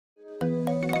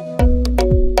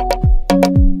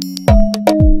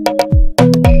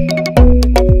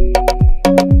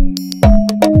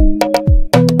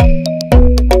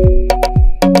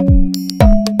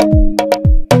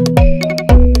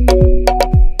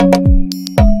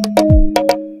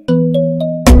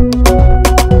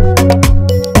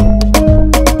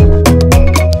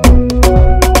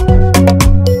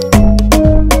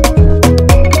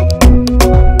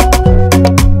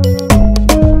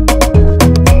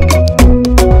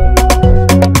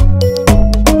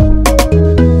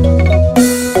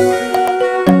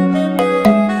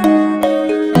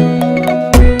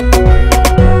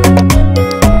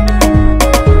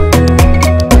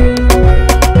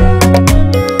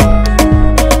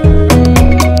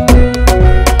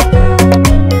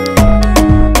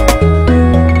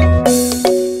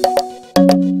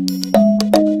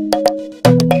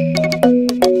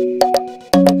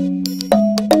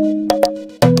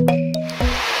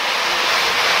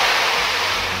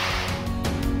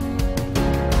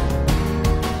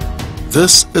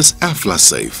This is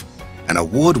Aflasafe, an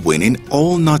award-winning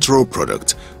all-natural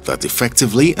product that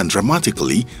effectively and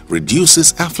dramatically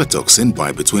reduces aflatoxin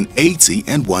by between 80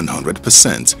 and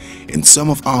 100% in some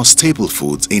of our staple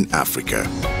foods in Africa.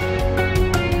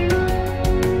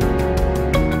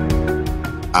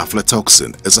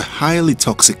 Aflatoxin is a highly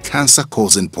toxic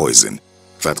cancer-causing poison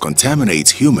that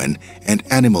contaminates human and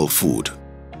animal food.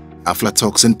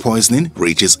 Aflatoxin poisoning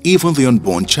reaches even the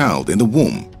unborn child in the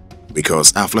womb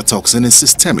because aflatoxin is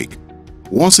systemic.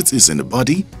 Once it is in the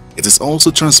body, it is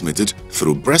also transmitted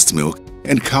through breast milk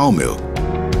and cow milk.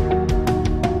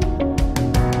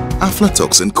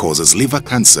 Aflatoxin causes liver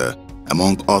cancer,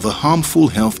 among other harmful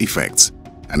health effects,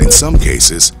 and in some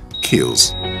cases,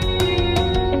 kills.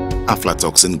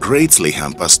 Aflatoxin greatly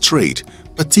hampers trade,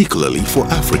 particularly for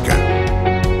Africa.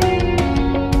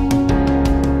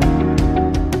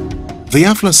 The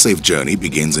Aflasafe journey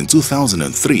begins in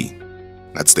 2003.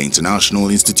 That's the International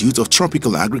Institute of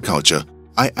Tropical Agriculture,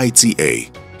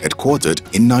 IITA,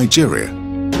 headquartered in Nigeria.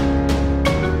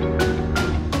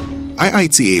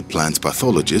 IITA plant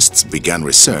pathologists began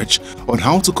research on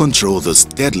how to control this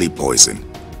deadly poison.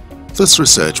 This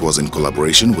research was in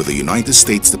collaboration with the United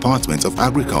States Department of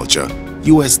Agriculture,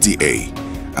 USDA,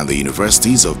 and the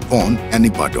Universities of Bonn and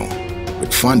Ibadan,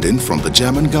 with funding from the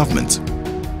German government.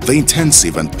 The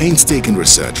intensive and painstaking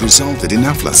research resulted in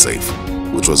Aflasafe,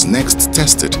 which was next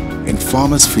tested in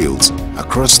farmers' fields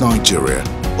across Nigeria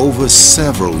over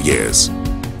several years.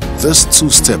 This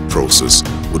two-step process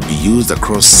would be used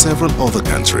across several other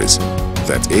countries,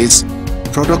 that is,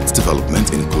 product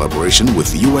development in collaboration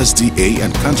with USDA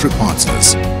and country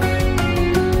partners.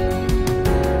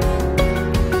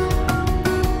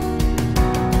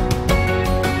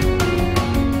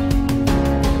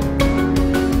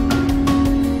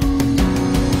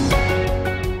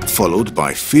 Followed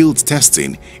by field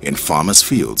testing in farmers'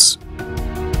 fields.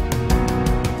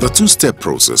 The two-step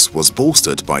process was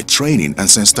bolstered by training and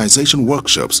sensitization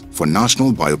workshops for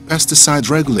national biopesticide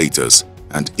regulators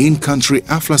and in-country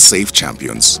Aflasafe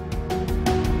champions.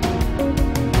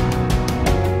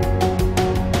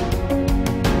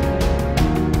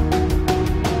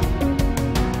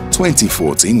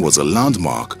 "2014 was a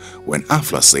landmark when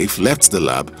Aflasafe left the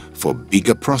lab for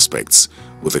bigger prospects,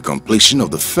 with the completion of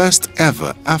the first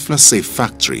ever Aflasafe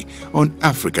factory on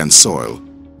African soil,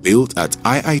 built at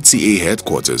IITA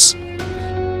headquarters.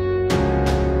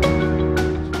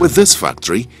 With this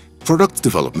factory, product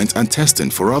development and testing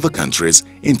for other countries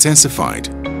intensified.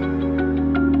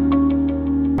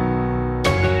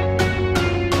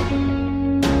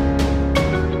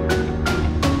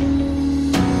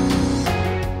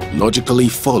 Logically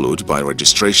followed by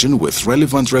registration with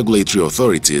relevant regulatory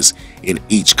authorities in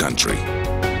each country.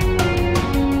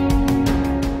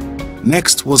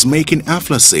 Next was making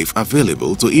Aflasafe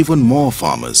available to even more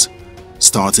farmers,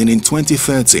 starting in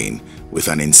 2013 with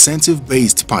an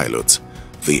incentive-based pilot,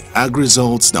 the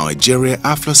AgResults Nigeria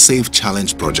Aflasafe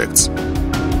Challenge Project.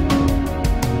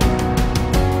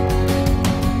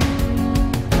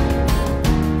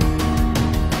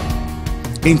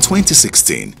 In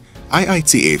 2016,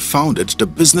 IITA founded the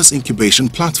Business Incubation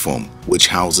Platform, which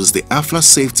houses the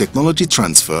Aflasafe Technology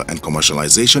Transfer and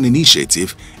Commercialization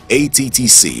Initiative,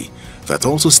 ATTC, that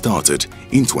also started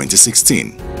in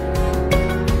 2016.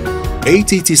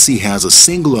 ATTC has a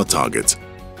singular target: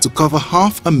 to cover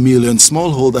 500,000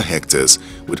 smallholder hectares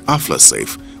with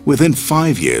Aflasafe within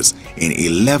 5 years in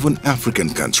 11 African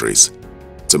countries.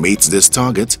 To meet this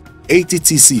target,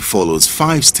 ATTC follows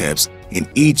 5 steps in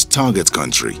each target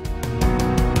country.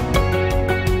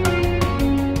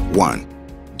 1.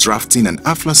 Drafting an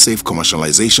Aflasafe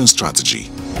commercialization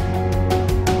strategy.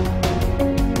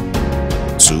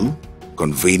 2.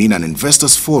 Convening an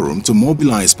investors forum to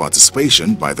mobilize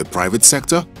participation by the private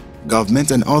sector,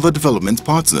 government and other development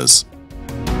partners.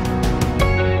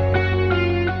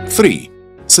 3.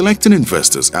 Selecting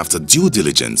investors after due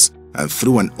diligence and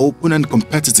through an open and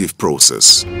competitive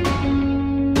process.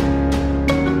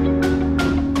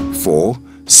 4.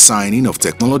 Signing of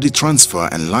Technology Transfer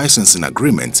and Licensing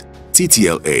Agreement,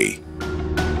 TTLA.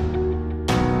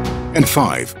 And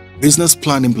 5. Business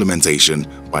plan implementation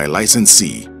by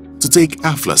licensee to take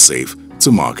Aflasafe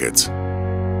to market.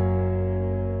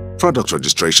 Product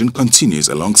registration continues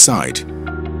alongside.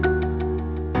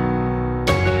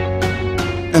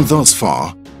 And thus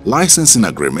far, licensing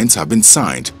agreements have been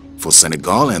signed for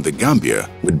Senegal and the Gambia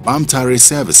with Bamtare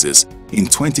Services in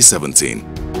 2017,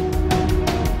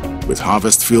 with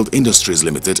Harvest Field Industries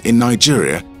Limited in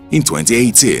Nigeria in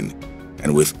 2018,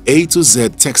 and with A to Z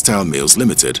Textile Mills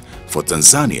Limited for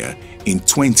Tanzania in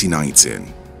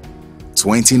 2019.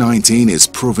 2019 is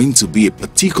proving to be a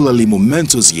particularly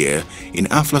momentous year in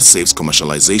Aflasafe's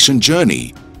commercialization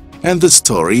journey, and the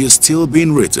story is still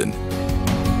being written.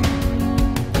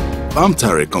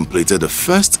 Bamtare completed the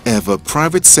first ever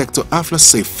private sector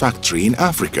Aflasafe factory in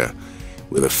Africa,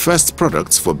 with the first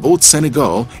products for both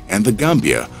Senegal and the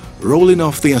Gambia rolling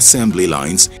off the assembly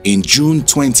lines in June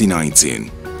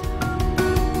 2019.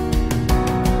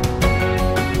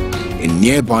 In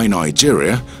nearby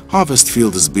Nigeria,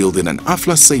 Harvestfield is building an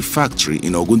Aflasafe factory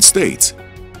in Ogun State,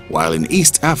 while in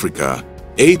East Africa,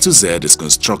 A to Z is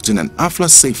constructing an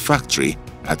Aflasafe factory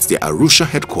at the Arusha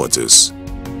headquarters.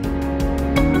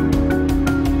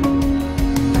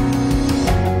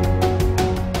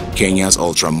 Kenya's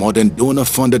ultra-modern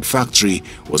donor-funded factory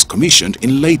was commissioned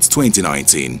in late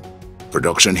 2019,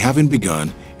 production having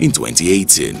begun in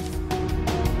 2018.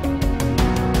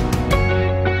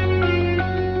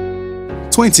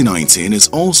 2019 is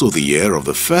also the year of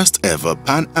the first ever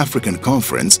Pan-African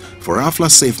Conference for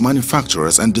Aflasafe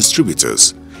manufacturers and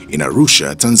distributors in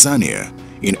Arusha, Tanzania,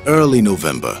 in early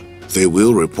November. They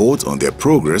will report on their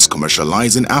progress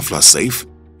commercializing Aflasafe,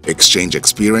 exchange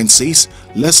experiences,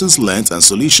 lessons learned and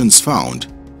solutions found,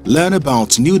 learn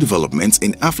about new developments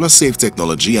in Aflasafe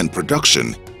technology and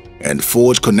production, and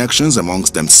forge connections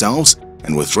amongst themselves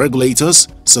and with regulators,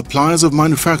 suppliers of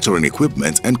manufacturing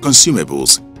equipment and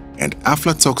consumables, and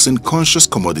aflatoxin-conscious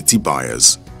commodity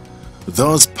buyers.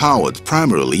 Thus powered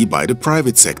primarily by the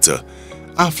private sector,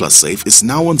 Aflasafe is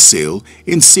now on sale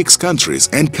in 6 countries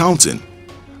and counting,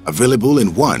 available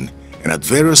in 1 and at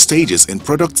various stages in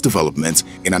product development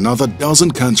in another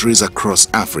 12 countries across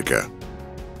Africa.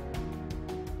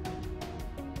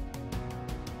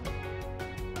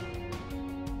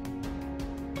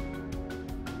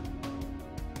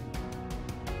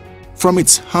 From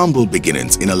its humble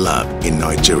beginnings in a lab in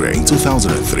Nigeria in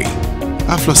 2003,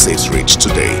 Aflasafe's reach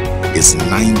today is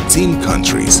 19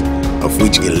 countries, of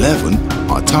which 11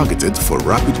 are targeted for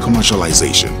rapid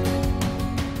commercialization.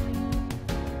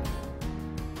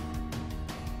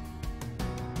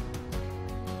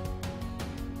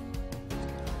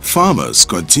 Farmers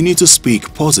continue to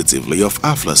speak positively of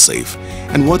Aflasafe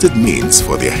and what it means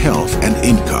for their health and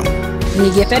income.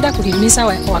 Ningependa kuhimiza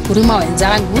wakulima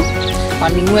wenzangu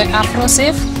wanunue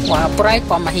Aflasafe waapply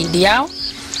kwa mahindi yao,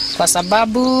 kwa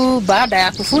sababu baada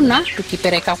ya kuvuna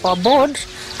tukipeleka kwa board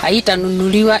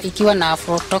haitanunuliwa ikiwa na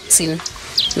aflatoxin,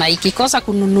 na ikikosa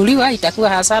kununuliwa itakuwa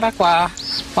hasara kwa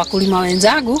wakulima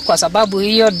wenzangu, kwa sababu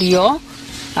hiyo ndio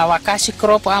our cash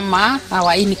crop ama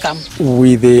our income.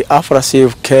 With the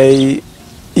Aflasafe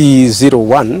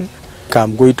KE01,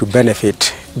 I'm going to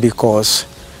benefit because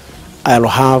I'll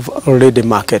have already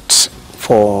market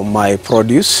for my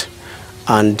produce,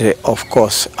 and of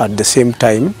course at the same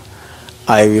time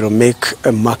I will make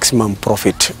a maximum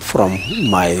profit from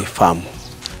my farm.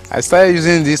 I started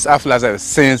using this Aflasafe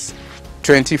since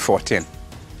 2014.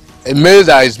 A maize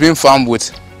that is being farmed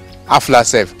with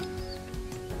Aflasafe,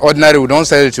 ordinary, we don't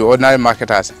sell it to ordinary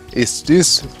marketers. It's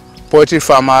these poultry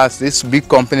farmers, this big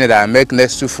company that make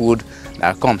next to food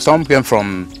that come. Some came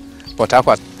from Port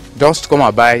Harcourt just come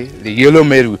and buy the yellow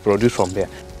maize we produce from there.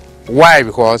 Why?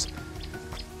 Because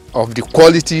of the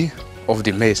quality of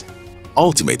the maize.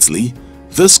 Ultimately,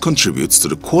 this contributes to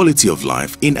the quality of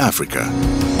life in Africa,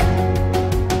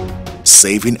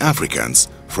 saving Africans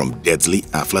from deadly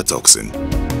aflatoxin.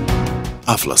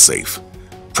 Aflasafe,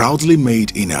 proudly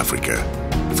made in Africa,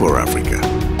 for Africa.